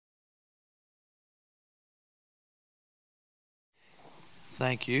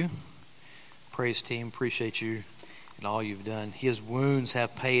Thank you. Praise team, appreciate you and all you've done. His wounds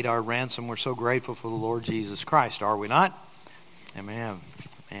have paid our ransom. We're so grateful for the Lord Jesus Christ, are we not? Amen.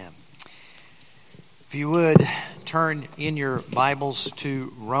 Amen. If you would turn in your Bibles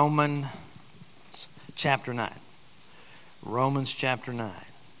to Romans chapter 9. Romans chapter 9.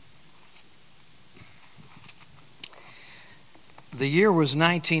 The year was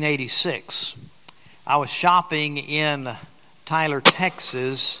 1986. I was shopping in Tyler,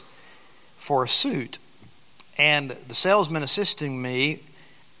 Texas for a suit, and the salesman assisting me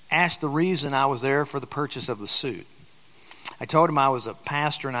asked the reason I was there for the purchase of the suit. I told him I was a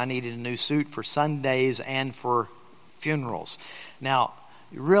pastor and I needed a new suit for Sundays and for funerals. Now,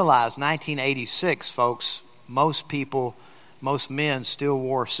 you realize 1986, folks, most men still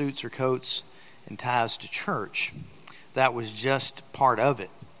wore suits or coats and ties to church. That was just part of it.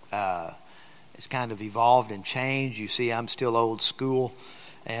 It's kind of evolved and changed. You see, I'm still old school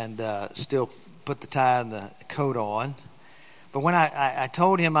and still put the tie and the coat on. But when I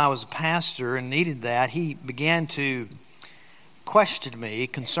told him I was a pastor and needed that, he began to question me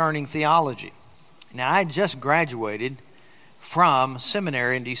concerning theology. Now, I had just graduated from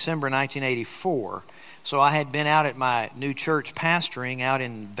seminary in December 1984. So I had been out at my new church pastoring out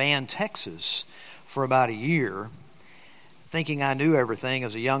in Van, Texas for about a year, thinking I knew everything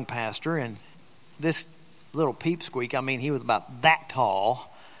as a young pastor. And this little peepsqueak, he was about that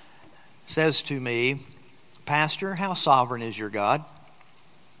tall, says to me, "Pastor, how sovereign is your God?"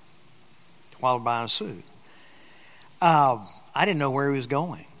 While buying a suit. I didn't know where he was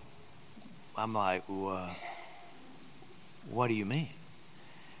going. I'm like, what do you mean?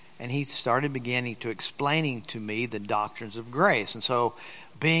 And he started beginning to explaining to me the doctrines of grace. And so,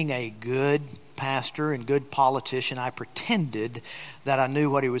 being a good pastor and good politician, I pretended that I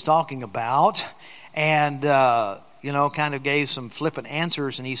knew what he was talking about, and kind of gave some flippant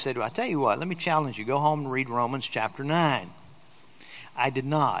answers. And he said, "Well, I tell you what, let me challenge you. Go home and read Romans chapter 9. I did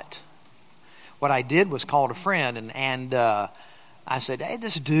not. What I did was called a friend, and I said, "Hey,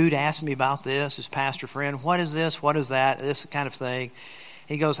 this dude asked me about this, his pastor friend. What is this? What is that? This kind of thing."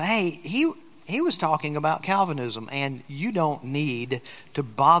 He goes, "Hey, he was talking about Calvinism, and you don't need to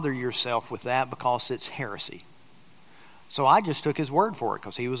bother yourself with that because it's heresy." So I just took his word for it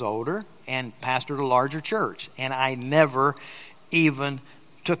because he was older and pastored a larger church, and I never even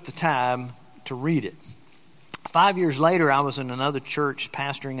took the time to read it. 5 years later, I was in another church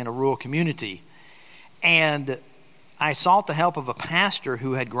pastoring in a rural community, and I sought the help of a pastor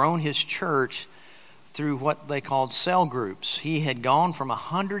who had grown his church through what they called cell groups. He had gone from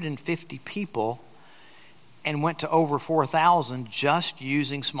 150 people and went to over 4,000 just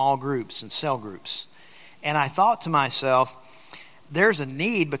using small groups and cell groups. And I thought to myself, there's a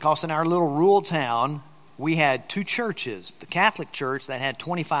need, because in our little rural town, we had two churches. The Catholic church that had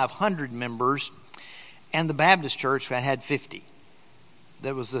 2,500 members and the Baptist church that had 50.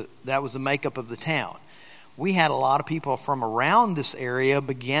 That was the makeup of the town. We had a lot of people from around this area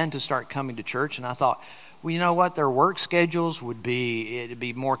begin to start coming to church, and I thought, well, you know what, their work schedules it'd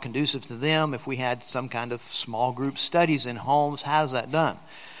be more conducive to them if we had some kind of small group studies in homes. How's that done?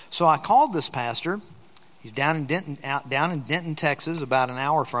 So I called this pastor. He's down in Denton, Texas, about an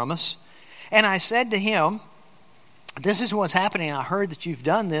hour from us. And I said to him, "This is what's happening. I heard that you've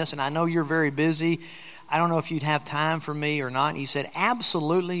done this, and I know you're very busy. I don't know if you'd have time for me or not." And he said,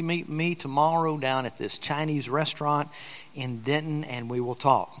 "Absolutely, meet me tomorrow down at this Chinese restaurant in Denton, and we will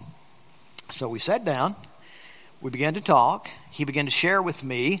talk." So we sat down. We began to talk. He began to share with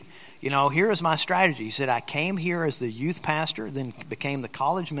me, here is my strategy. He said, "I came here as the youth pastor, then became the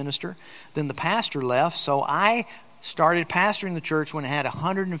college minister. Then the pastor left, so I started pastoring the church when it had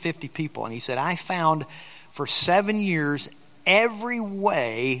 150 people." And he said, "I found for 7 years every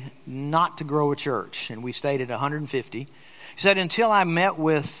way not to grow a church." And we stayed at 150. He said, "Until I met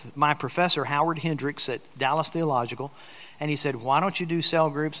with my professor, Howard Hendricks, at Dallas Theological. And he said, 'Why don't you do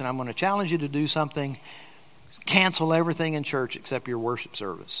cell groups? And I'm going to challenge you to do something. Cancel everything in church except your worship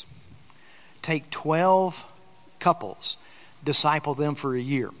service. Take 12 couples, disciple them for a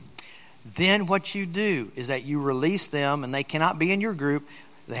year. Then what you do is that you release them, and they cannot be in your group.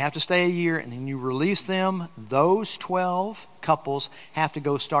 They have to stay a year, and then you release them. Those 12 couples have to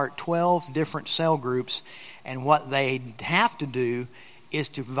go start 12 different cell groups. And what they have to do is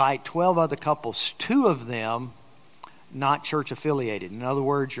to invite 12 other couples, 2 of them not church affiliated. In other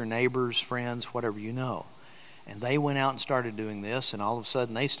words, your neighbors, friends, whatever you know." And they went out and started doing this, and all of a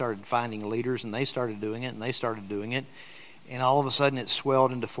sudden they started finding leaders, and they started doing it, and they started doing it. And all of a sudden it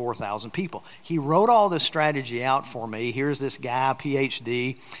swelled into 4,000 people. He wrote all this strategy out for me. Here's this guy,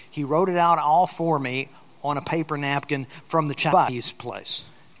 PhD. He wrote it out all for me on a paper napkin from the Chinese place.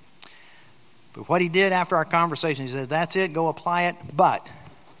 But what he did after our conversation, he says, that's it, go apply it. But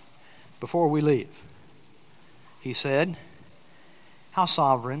before we leave, he said, how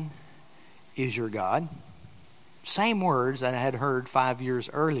sovereign is your God? Same words that I had heard 5 years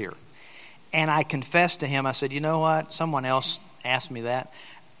earlier. And I confessed to him, I said, you know what? Someone else asked me that.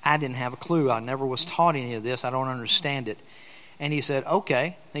 I didn't have a clue. I never was taught any of this. I don't understand it. And he said,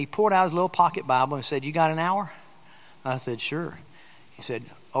 okay. And he pulled out his little pocket Bible and said, you got an hour? I said, sure. He said,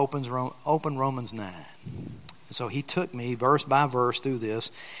 open Romans 9. So he took me verse by verse through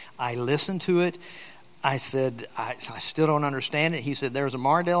this. I listened to it. I said, I still don't understand it. He said, there's a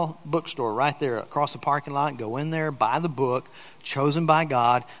Mardell bookstore right there across the parking lot. Go in there, buy the book, Chosen by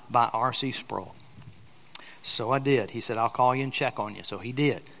God, by R.C. Sproul. So I did. He said, I'll call you and check on you. So he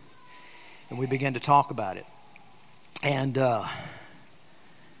did. And we began to talk about it. And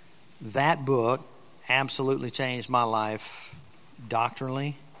that book absolutely changed my life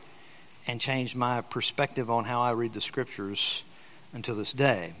doctrinally and changed my perspective on how I read the scriptures until this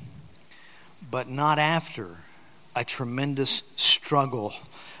day. But not after a tremendous struggle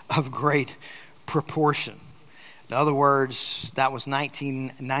of great proportion. In other words, that was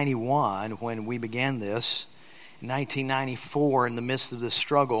 1991 when we began this. In 1994, in the midst of this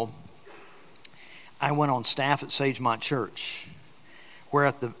struggle, I went on staff at Sagemont Church, where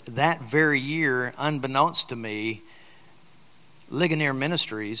at that very year, unbeknownst to me, Ligonier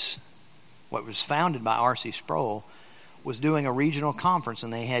Ministries, what was founded by R.C. Sproul, was doing a regional conference,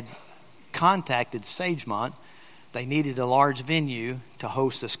 and they had contacted Sagemont. They needed a large venue to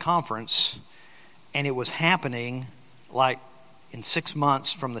host this conference, and it was happening like in 6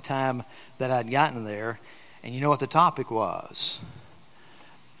 months from the time that I'd gotten there. And you know what the topic was?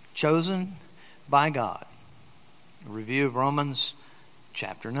 Chosen by God. A review of Romans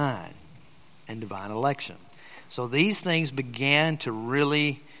chapter 9 and divine election. So these things began to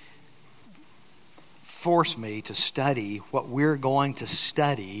really force me to study what we're going to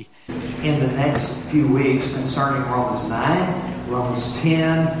study in the next few weeks concerning Romans 9, Romans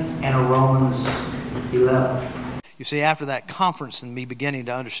 10, and Romans 11. You see, after that conference and me beginning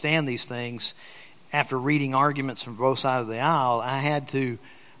to understand these things, after reading arguments from both sides of the aisle, I had to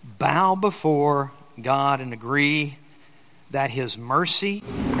bow before God and agree that His mercy,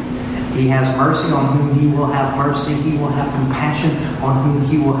 He has mercy on whom He will have mercy. He will have compassion on whom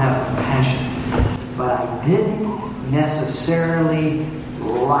He will have compassion. But I didn't necessarily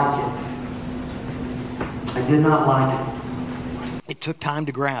like it. I did not like it. It took time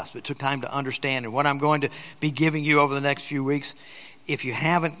to grasp. It took time to understand. And what I'm going to be giving you over the next few weeks, if you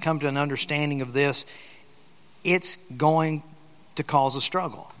haven't come to an understanding of this, it's going to cause a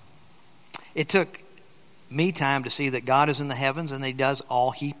struggle. It took me time to see that God is in the heavens and that He does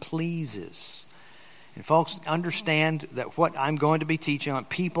all He pleases. And folks, understand that what I'm going to be teaching on,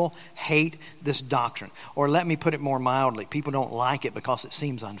 people hate this doctrine. Or let me put it more mildly, people don't like it because it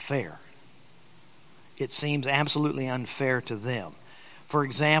seems unfair. It seems absolutely unfair to them. For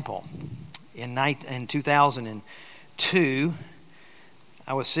example, in 2002,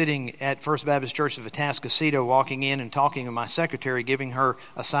 I was sitting at First Baptist Church of Atascocita, walking in and talking to my secretary, giving her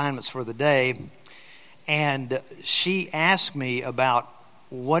assignments for the day. And she asked me about,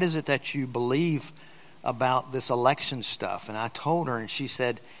 what is it that you believe about this election stuff? And I told her, and she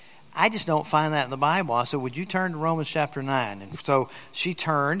said, I just don't find that in the Bible. I said, would you turn to Romans chapter 9? And so she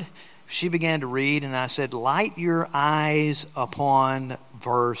turned, she began to read, and I said, light your eyes upon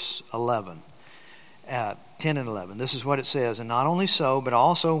verse 11. 10 and 11. This is what it says. And not only so, but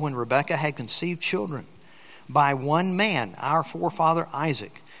also when Rebekah had conceived children by one man, our forefather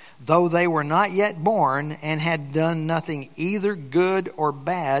Isaac, though they were not yet born and had done nothing either good or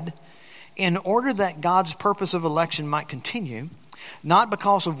bad, in order that God's purpose of election might continue, not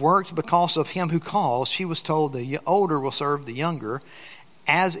because of works, because of him who calls, she was told the older will serve the younger.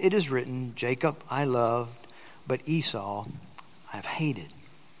 As it is written, Jacob I loved, but Esau I have hated.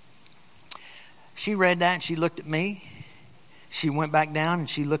 She read that and she looked at me. She went back down and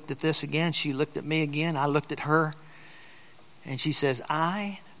she looked at this again. She looked at me again. I looked at her. And she says,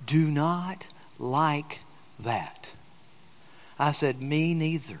 I do not like that. I said, me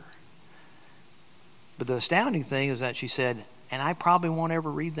neither. But the astounding thing is that she said, and I probably won't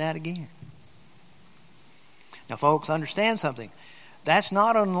ever read that again. Now, folks, understand something. That's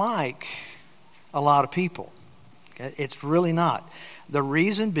not unlike a lot of people. Okay? It's really not. The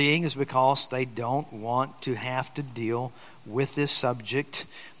reason being is because they don't want to have to deal with this subject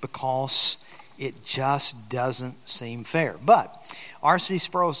because it just doesn't seem fair. But R.C.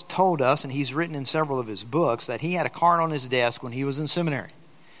 Sproul told us, and he's written in several of his books, that he had a card on his desk when he was in seminary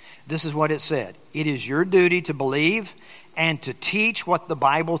this is what it said. It is your duty to believe and to teach what the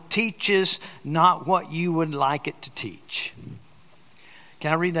Bible teaches, not what you would like it to teach.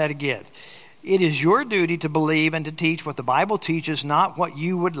 Can I read that again? It is your duty to believe and to teach what the Bible teaches, not what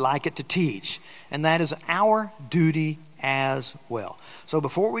you would like it to teach. And that is our duty as well. So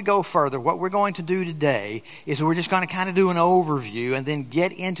before we go further, what we're going to do today is we're just going to kind of do an overview and then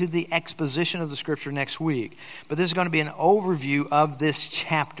get into the exposition of the Scripture next week. But this is going to be an overview of this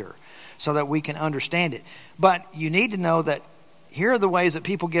chapter so that we can understand it. But you need to know that here are the ways that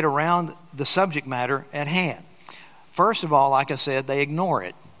people get around the subject matter at hand. First of all, like I said, they ignore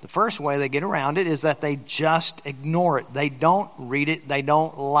it. The first way they get around it is that they just ignore it. They don't read it. They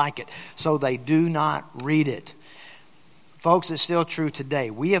don't like it. So they do not read it. Folks, it's still true today.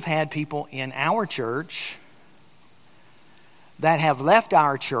 We have had people in our church that have left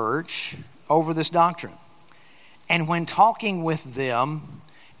our church over this doctrine. And when talking with them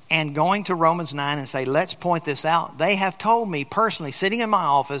and going to Romans 9 and say, let's point this out, they have told me personally, sitting in my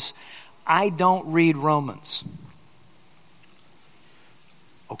office, I don't read Romans.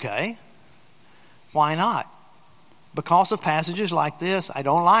 Okay. Why not? Because of passages like this, I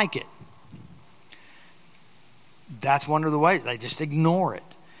don't like it. That's one of the ways. They just ignore it.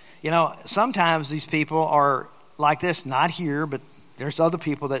 You know, sometimes these people are like this, not here, but there's other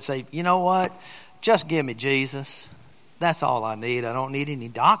people that say, you know what? Just give me Jesus. That's all I need. I don't need any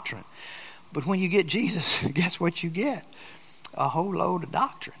doctrine. But when you get Jesus, guess what you get? A whole load of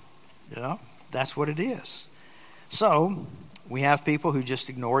doctrine. You know, that's what it is. So we have people who just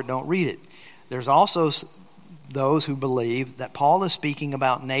ignore it, don't read it. There's also those who believe that Paul is speaking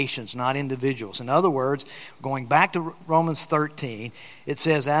about nations, not individuals. In other words, going back to Romans 13, it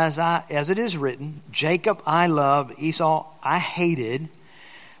says, as it is written, Jacob I loved, Esau I hated.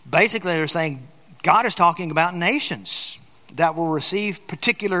 Basically, they're saying God is talking about nations that will receive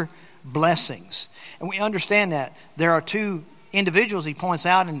particular blessings. And we understand that there are two individuals he points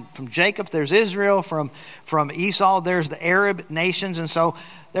out, and from Jacob there's Israel, from Esau there's the Arab nations, and so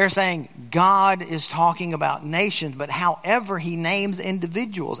they're saying God is talking about nations, but however he names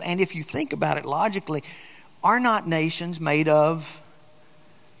individuals. And if you think about it logically, are not nations made of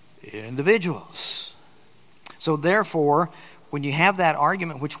individuals? So therefore, when you have that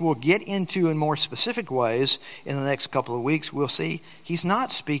argument, which we'll get into in more specific ways in the next couple of weeks, we'll see he's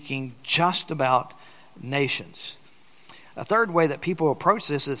not speaking just about nations. A third way that people approach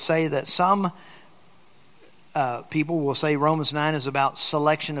this is say that some people will say Romans 9 is about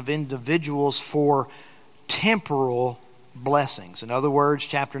selection of individuals for temporal blessings. In other words,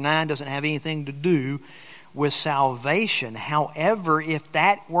 chapter 9 doesn't have anything to do with salvation. However, if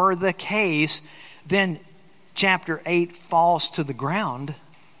that were the case, then chapter 8 falls to the ground.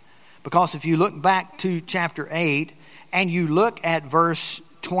 Because if you look back to chapter 8 and you look at verse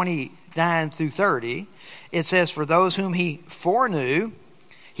 29 through 30, it says, for those whom he foreknew,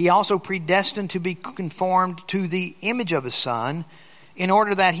 he also predestined to be conformed to the image of his Son, in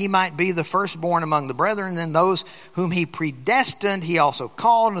order that he might be the firstborn among the brethren. And those whom he predestined, he also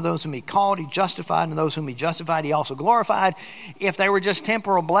called. And those whom he called, he justified. And those whom he justified, he also glorified. If they were just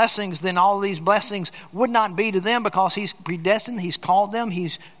temporal blessings, then all of these blessings would not be to them, because he's predestined, he's called them,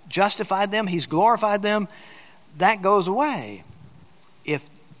 he's justified them, he's glorified them. That goes away if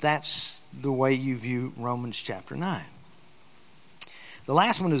that's the way you view Romans chapter 9. The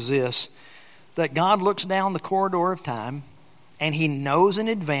last one is this, that God looks down the corridor of time and he knows in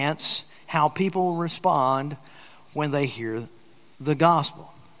advance how people will respond when they hear the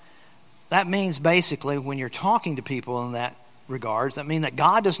gospel. That means basically when you're talking to people in that regards, that means that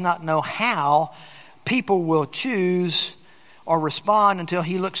God does not know how people will choose or respond until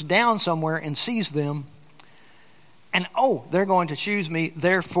he looks down somewhere and sees them. And, they're going to choose me,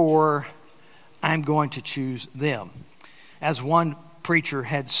 therefore I'm going to choose them. As one preacher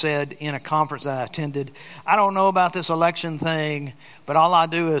had said in a conference that I attended, I don't know about this election thing, but all I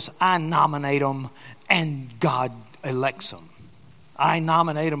do is I nominate them and God elects them. I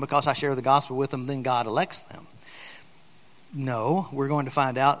nominate them because I share the gospel with them, then God elects them. No, we're going to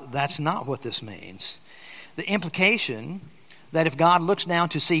find out that's not what this means. The implication that if God looks down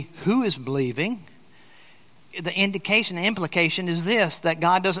to see who is believing, the implication is this, that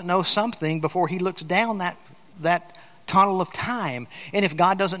God doesn't know something before he looks down that tunnel of time. And if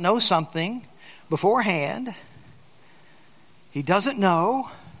God doesn't know something beforehand, he doesn't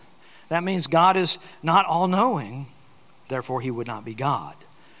know, that means God is not all-knowing, therefore he would not be God.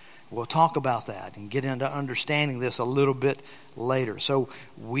 We'll talk about that and get into understanding this a little bit later. So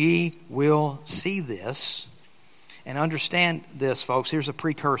we will see this and understand this, folks. Here's a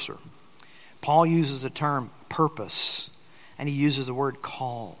precursor. Paul uses the term purpose, and he uses the word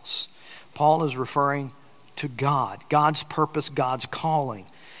calls. Paul is referring to God, God's purpose, God's calling.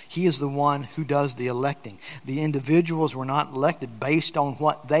 He is the one who does the electing. The individuals were not elected based on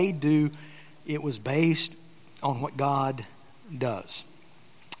what they do. It was based on what God does.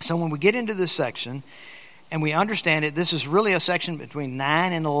 So when we get into this section and we understand it, this is really a section between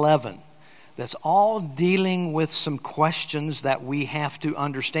 9 and 11 that's all dealing with some questions that we have to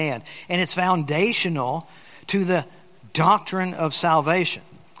understand. And it's foundational to the doctrine of salvation.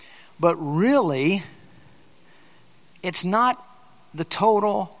 But really, it's not the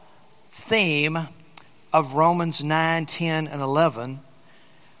total theme of Romans 9, 10, and 11.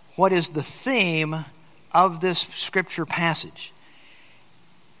 What is the theme of this scripture passage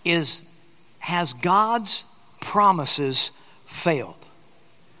is, has God's promises failed?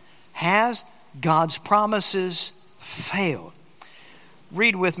 Has God's promises failed?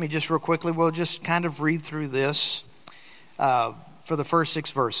 Read with me just real quickly. We'll just kind of read through this for the first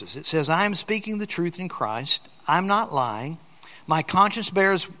 6 verses. It says, I am speaking the truth in Christ. I'm not lying. My conscience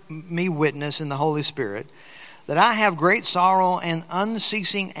bears me witness in the Holy Spirit that I have great sorrow and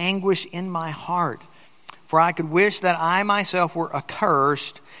unceasing anguish in my heart. For I could wish that I myself were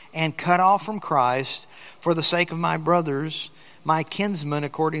accursed and cut off from Christ for the sake of my brothers, my kinsmen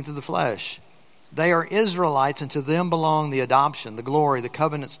according to the flesh. They are Israelites, and to them belong the adoption, the glory, the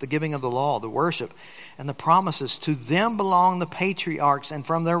covenants, the giving of the law, the worship, and the promises. To them belong the patriarchs, and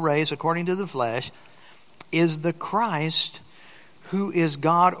from their race, according to the flesh, is the Christ, who is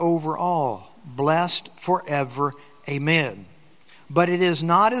God over all, blessed forever. Amen. But it is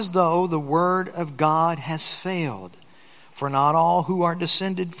not as though the word of God has failed. For not all who are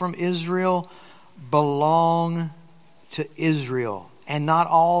descended from Israel belong to Israel, and not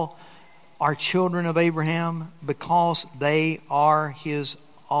all are children of Abraham, because they are his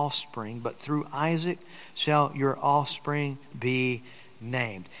offspring. But through Isaac shall your offspring be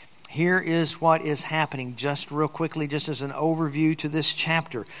named. Here is what is happening, just real quickly, just as an overview to this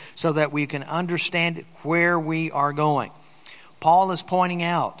chapter, so that we can understand where we are going. Paul is pointing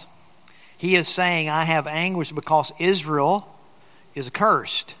out, he is saying, I have anguish because Israel is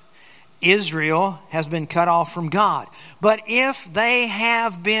accursed. Israel has been cut off from God. But if they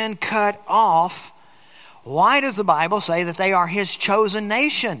have been cut off, why does the Bible say that they are his chosen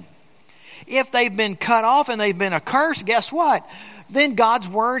nation? If they've been cut off and they've been accursed, guess what? Then God's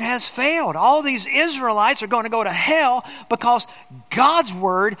word has failed. All these Israelites are going to go to hell because God's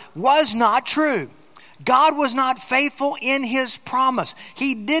word was not true. God was not faithful in his promise.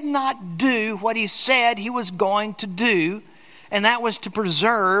 He did not do what he said he was going to do, and that was to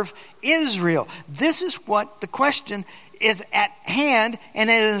preserve Israel. This is what the question is at hand, and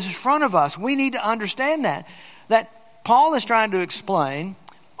it is in front of us. We need to understand that Paul is trying to explain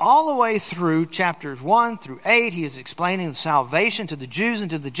all the way through chapters 1 through 8. He is explaining the salvation to the Jews and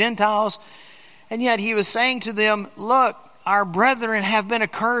to the Gentiles, and yet he was saying to them, look, our brethren have been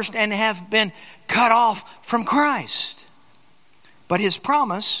accursed and have been cut off from Christ. But his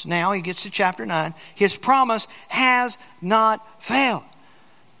promise, now he gets to chapter 9, his promise has not failed.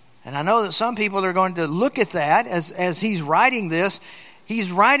 And I know that some people are going to look at that as he's writing this.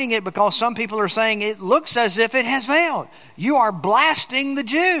 He's writing it because some people are saying it looks as if it has failed. You are blasting the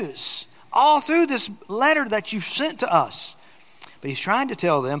Jews all through this letter that you've sent to us. But he's trying to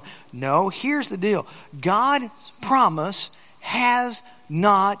tell them, no, here's the deal. God's promise has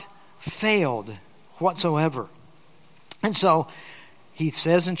not failed whatsoever. And so he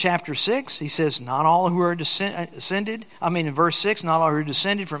says in chapter 6, he says, not all who are descended, in verse 6, not all who are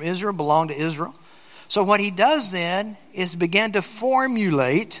descended from Israel belong to Israel. So what he does then is begin to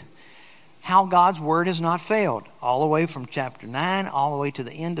formulate how God's word has not failed, all the way from chapter 9, all the way to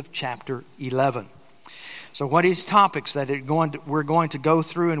the end of chapter 11. So what is topics that we're going to go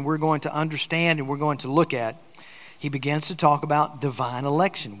through and we're going to understand and we're going to look at? He begins to talk about divine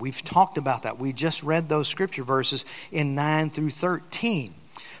election. We've talked about that. We just read those scripture verses in 9 through 13.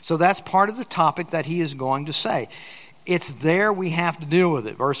 So that's part of the topic that he is going to say. It's there we have to deal with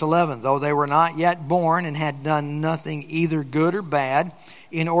it. Verse 11, though they were not yet born and had done nothing either good or bad,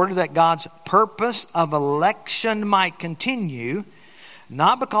 in order that God's purpose of election might continue,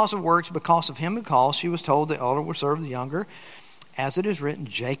 not because of works, because of him who calls. She was told the elder will serve the younger. As it is written,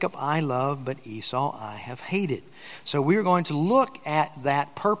 Jacob I love, but Esau I have hated. So we're going to look at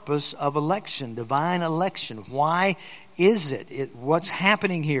that purpose of election, divine election. Why is it? What's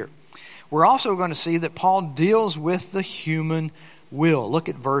happening here? We're also going to see that Paul deals with the human will. Look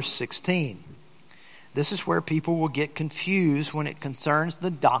at verse 16. This is where people will get confused when it concerns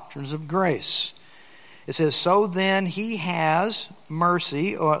the doctrines of grace. It says, so then he has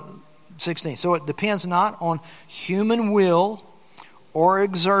mercy, or 16. So it depends not on human will or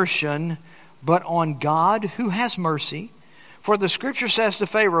exertion, but on God who has mercy. For the scripture says to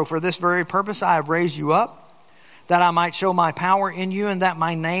Pharaoh, for this very purpose I have raised you up, that I might show my power in you, and that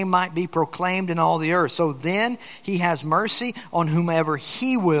my name might be proclaimed in all the earth. So then he has mercy on whomever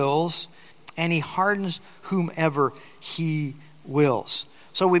he wills, and he hardens whomever he wills.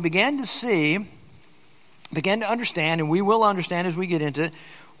 So we begin to understand, and we will understand as we get into it,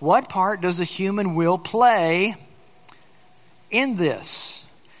 what part does the human will play in this?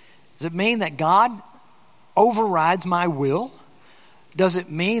 Does it mean that God overrides my will? Does it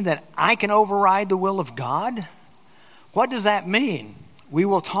mean that I can override the will of God? What does that mean? We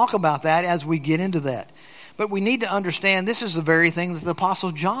will talk about that as we get into that. But we need to understand this is the very thing that the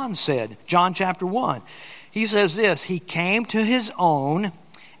Apostle John said. John chapter 1. He says this, he came to his own,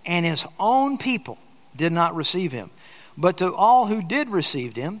 and his own people did not receive him. But to all who did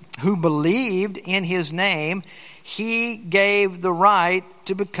receive him, who believed in his name, he gave the right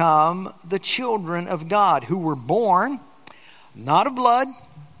to become the children of God, who were born not of blood,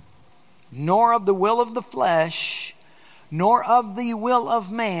 nor of the will of the flesh, nor of the will of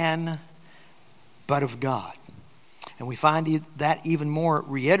man, but of God. And we find that even more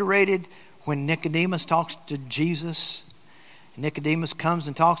reiterated when Nicodemus talks to Jesus. Nicodemus comes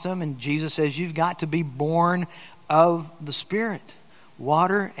and talks to him, and Jesus says, you've got to be born of the Spirit,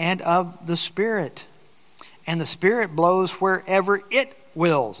 water and of the Spirit. And the Spirit blows wherever it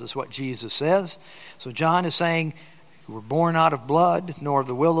wills, is what Jesus says. So John is saying, you were born not of blood, nor of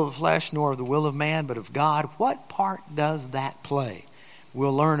the will of the flesh, nor of the will of man, but of God. What part does that play?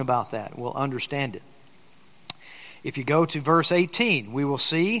 We'll learn about that. We'll understand it. If you go to verse 18, we will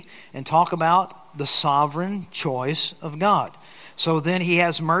see and talk about the sovereign choice of God. So then he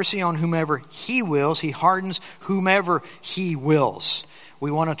has mercy on whomever he wills. He hardens whomever he wills.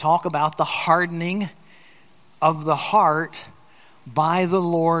 We want to talk about the hardening of the heart by the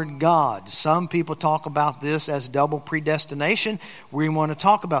Lord God. Some people talk about this as double predestination. We want to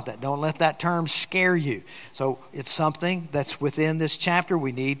talk about that. Don't let that term scare you. So it's something that's within this chapter.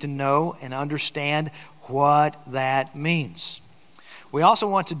 We need to know and understand what that means. We also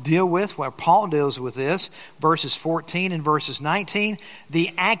want to deal with, where Paul deals with this, verses 14 and verses 19,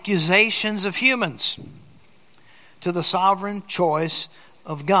 the accusations of humans to the sovereign choice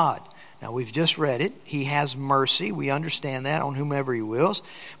of God. Now, we've just read it. He has mercy. We understand that on whomever he wills.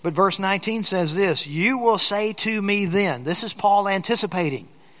 But verse 19 says this, you will say to me then. This is Paul anticipating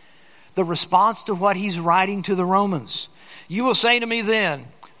the response to what he's writing to the Romans. You will say to me then,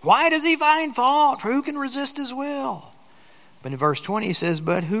 why does he find fault? For who can resist his will? But in verse 20 he says,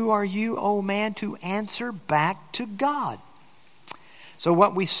 but who are you, O man, to answer back to God? So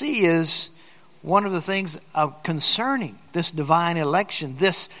what we see is one of the things concerning this divine election,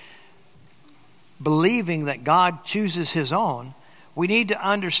 this believing that God chooses his own, we need to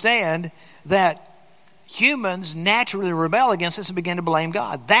understand that humans naturally rebel against this and begin to blame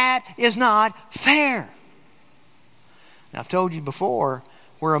God. That is not fair. Now, I've told you before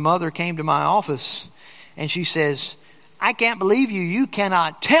where a mother came to my office and she says, I can't believe you. You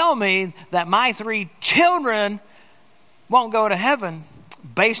cannot tell me that my 3 children won't go to heaven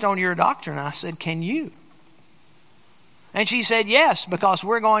based on your doctrine. I said, can you? And she said, yes, because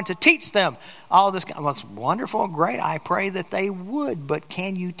we're going to teach them all this. Well, it's wonderful, great. I pray that they would, but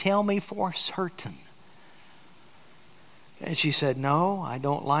can you tell me for certain? And she said, no, I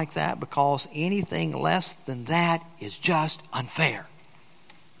don't like that because anything less than that is just unfair.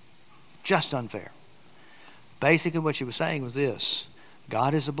 Just unfair. Basically what she was saying was this: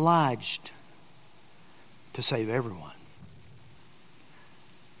 God is obliged to save everyone.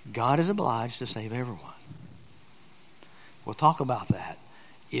 God is obliged to save everyone. We'll talk about that.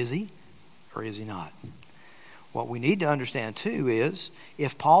 Is he or is he not? What we need to understand too is,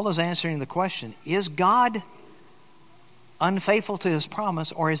 if Paul is answering the question, is God unfaithful to his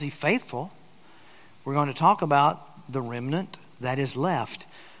promise or is he faithful? We're going to talk about the remnant that is left.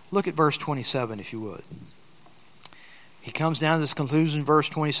 Look at verse 27 if you would. He comes down to this conclusion, verse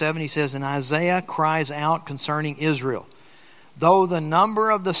 27. He says, and Isaiah cries out concerning Israel, though the number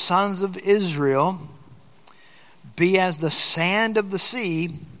of the sons of Israel be as the sand of the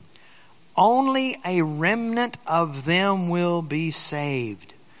sea, only a remnant of them will be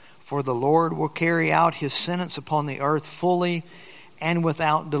saved. For the Lord will carry out his sentence upon the earth fully and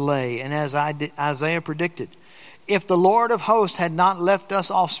without delay. And as Isaiah predicted, if the Lord of hosts had not left us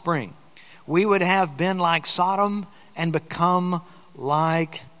offspring, we would have been like Sodom and become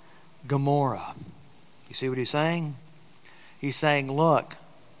like Gomorrah. You see what he's saying? He's saying, look,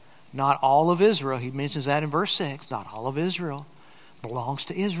 not all of Israel, he mentions that in verse 6, not all of Israel belongs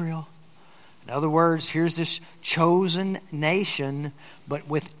to Israel. In other words, here's this chosen nation, but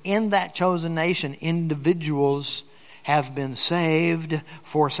within that chosen nation, individuals have been saved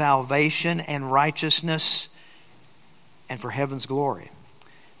for salvation and righteousness and for heaven's glory.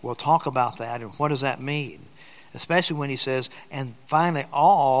 We'll talk about that and what does that mean? Especially when he says, and finally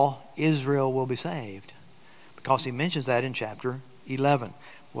all Israel will be saved. Because he mentions that in chapter 11.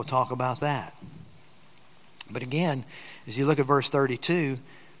 We'll talk about that. But again, as you look at verse 32,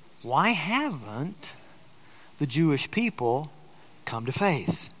 why haven't the Jewish people come to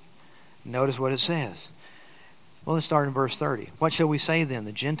faith? Notice what it says. Well, let's start in verse 30. What shall we say then?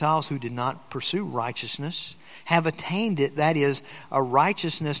 The Gentiles who did not pursue righteousness have attained it, that is, a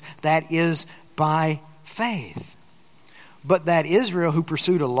righteousness that is by faith. But that Israel who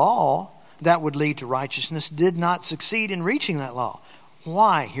pursued a law that would lead to righteousness did not succeed in reaching that law.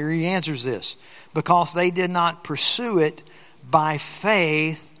 Why? Here he answers this. Because they did not pursue it by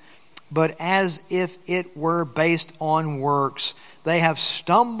faith, but as if it were based on works. They have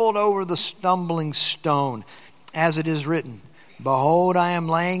stumbled over the stumbling stone, as it is written, Behold, I am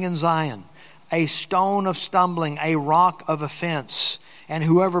laying in Zion a stone of stumbling, a rock of offense, and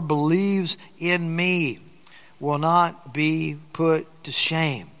whoever believes in me will not be put to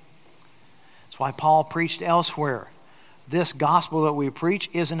shame. That's why Paul preached elsewhere. This gospel that we preach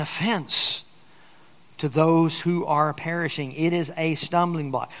is an offense to those who are perishing. It is a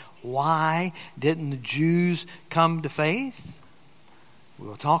stumbling block. Why didn't the Jews come to faith?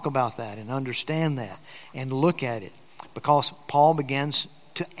 We'll talk about that and understand that and look at it, because Paul begins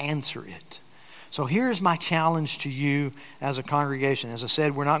to answer it. So here's my challenge to you as a congregation. As I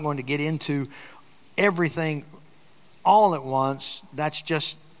said, we're not going to get into everything all at once. That's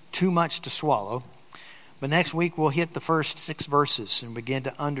just too much to swallow. But next week we'll hit the first 6 verses and begin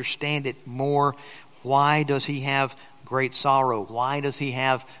to understand it more. Why does he have great sorrow? Why does he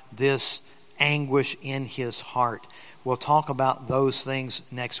have this anguish in his heart? We'll talk about those things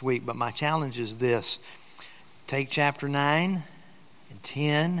next week. But my challenge is this. Take chapter 9 and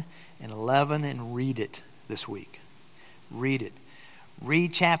 10 and 11 and read it this week. Read it.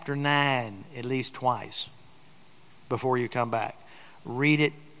 Read chapter 9 at least twice before you come back. Read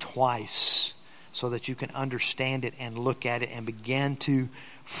it twice so that you can understand it and look at it and begin to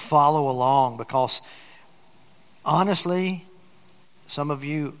follow along. Because honestly, some of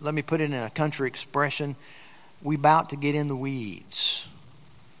you, let me put it in a country expression, we about to get in the weeds.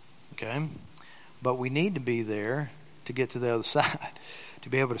 Okay? But we need to be there to get to the other side, to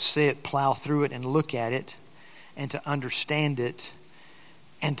be able to see it, plow through it, and look at it, and to understand it,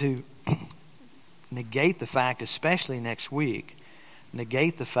 and to negate the fact, especially next week,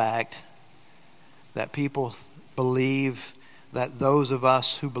 negate the fact that people believe that those of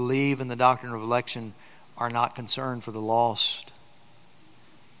us who believe in the doctrine of election are not concerned for the lost,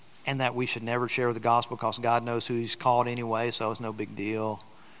 and that we should never share the gospel because God knows who He's called anyway, so it's no big deal.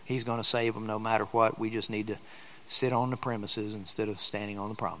 He's going to save them no matter what. We just need to sit on the premises instead of standing on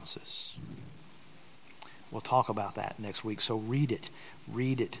the promises. We'll talk about that next week. So read it,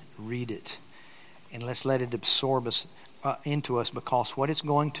 read it, read it. And let's let it absorb us into us, because what it's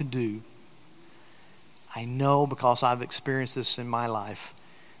going to do, I know because I've experienced this in my life,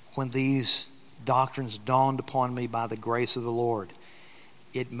 when these doctrines dawned upon me by the grace of the Lord,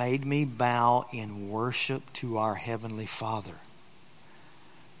 it made me bow in worship to our Heavenly Father.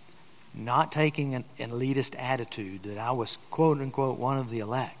 Not taking an elitist attitude that I was quote unquote one of the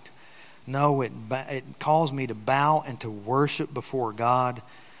elect. No, it caused me to bow and to worship before God,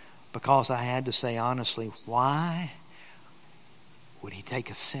 because I had to say honestly, why would He take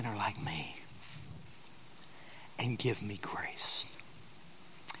a sinner like me and give me grace?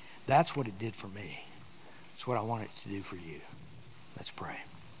 That's what it did for me. It's what I want it to do for you. Let's pray.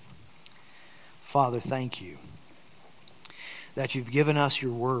 Father, thank you that you've given us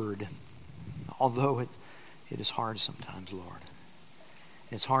your word, although it is hard sometimes, Lord.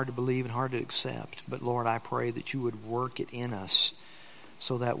 It's hard to believe and hard to accept. But Lord, I pray that you would work it in us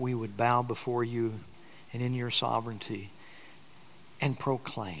so that we would bow before you and in your sovereignty and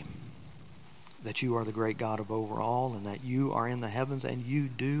proclaim that you are the great God of over all, and that you are in the heavens and you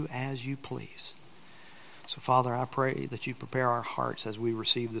do as you please. So Father, I pray that you prepare our hearts as we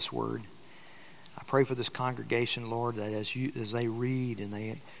receive this word. I pray for this congregation, Lord, that as they read and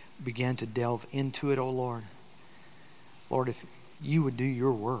they begin to delve into it, oh Lord, if you would do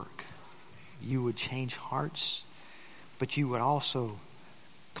your work, you would change hearts, but you would also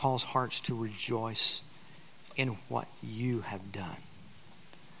cause hearts to rejoice in what you have done.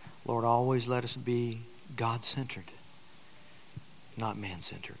 Lord, always let us be God-centered, not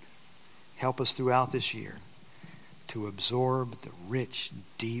man-centered. Help us throughout this year to absorb the rich,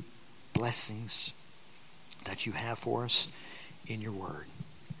 deep blessings that you have for us in your word.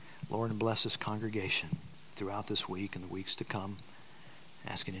 Lord, and bless this congregation throughout this week and the weeks to come.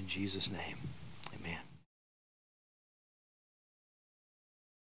 Asking in Jesus' name. Amen.